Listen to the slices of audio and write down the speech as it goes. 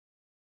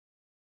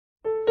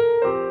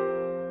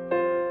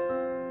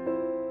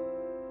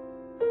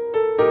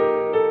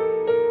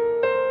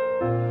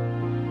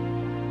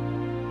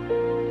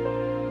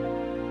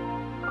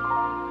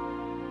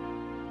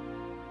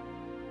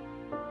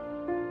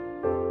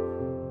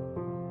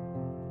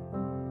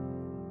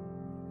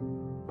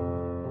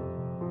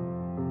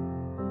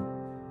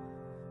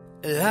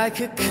like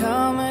a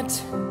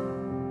comet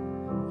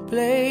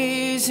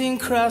blazing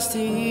across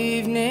the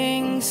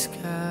evening sky.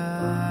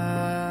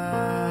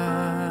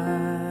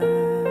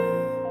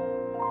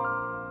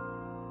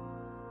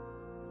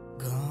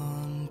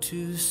 Gone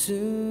too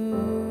soon,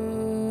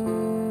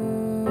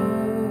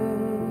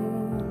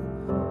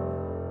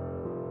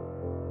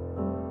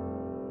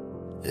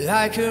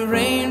 like a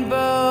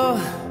rainbow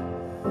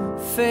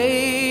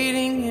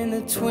fading in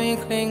the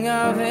twinkling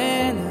of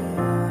an eye.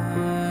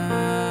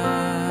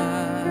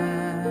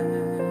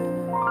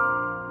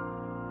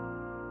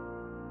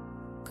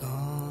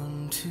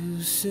 Gone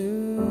too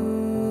soon,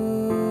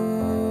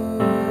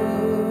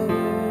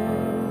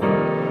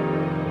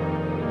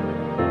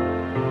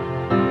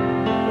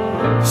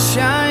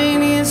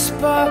 shiny and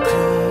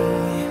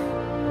sparkly,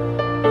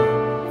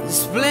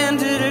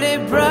 splendidly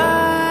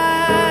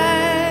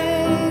bright,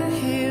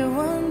 here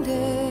one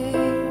day,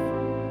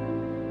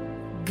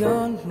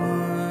 gone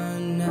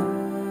one night.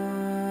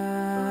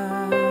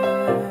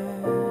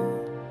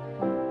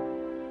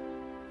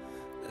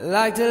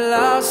 Like the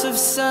loss of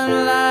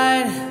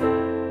sunlight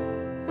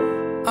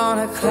on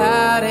a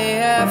cloudy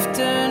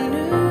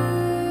afternoon.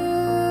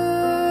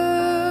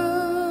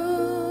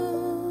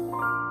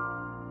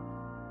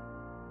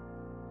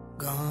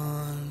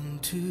 Gone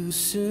too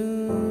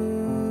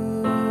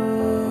soon,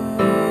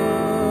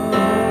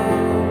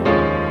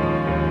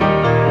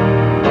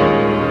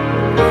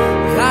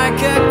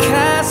 like a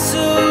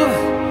castle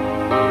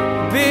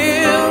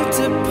built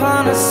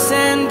upon a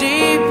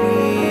sandy beach.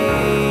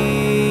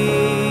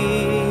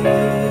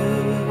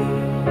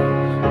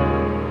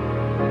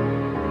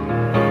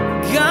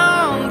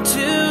 Gone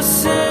too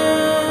soon,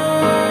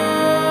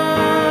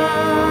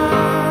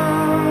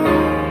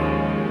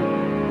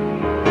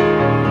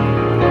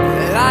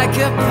 like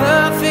a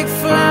perfect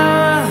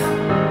flower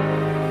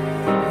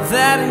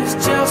that is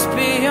just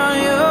beyond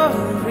your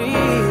reach.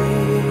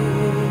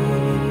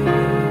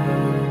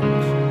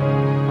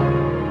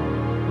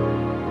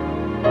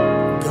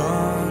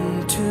 Gone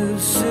too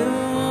soon,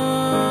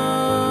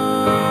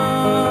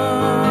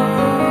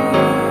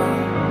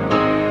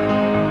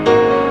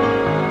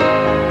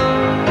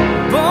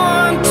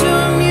 born to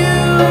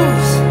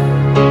amuse,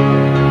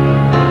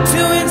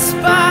 to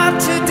inspire,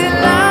 to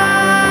delight,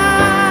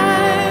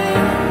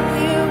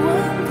 here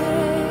one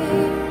day,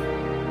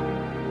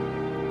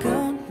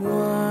 gone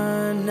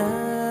one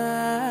night.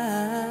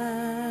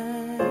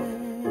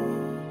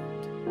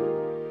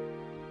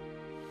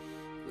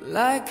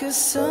 Like a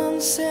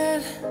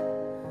sunset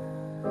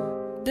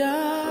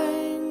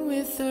dying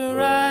with the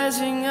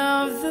rising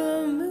of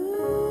the moon.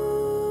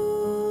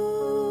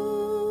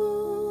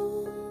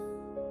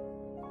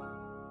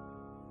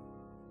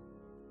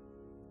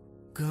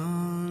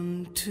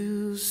 Gone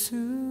too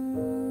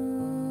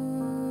soon,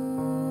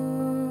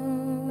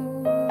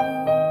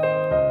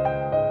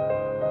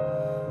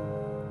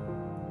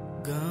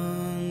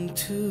 gone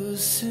too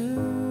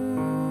soon,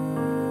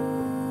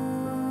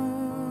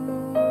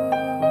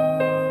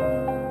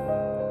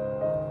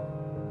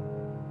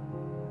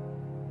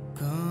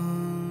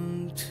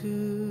 gone too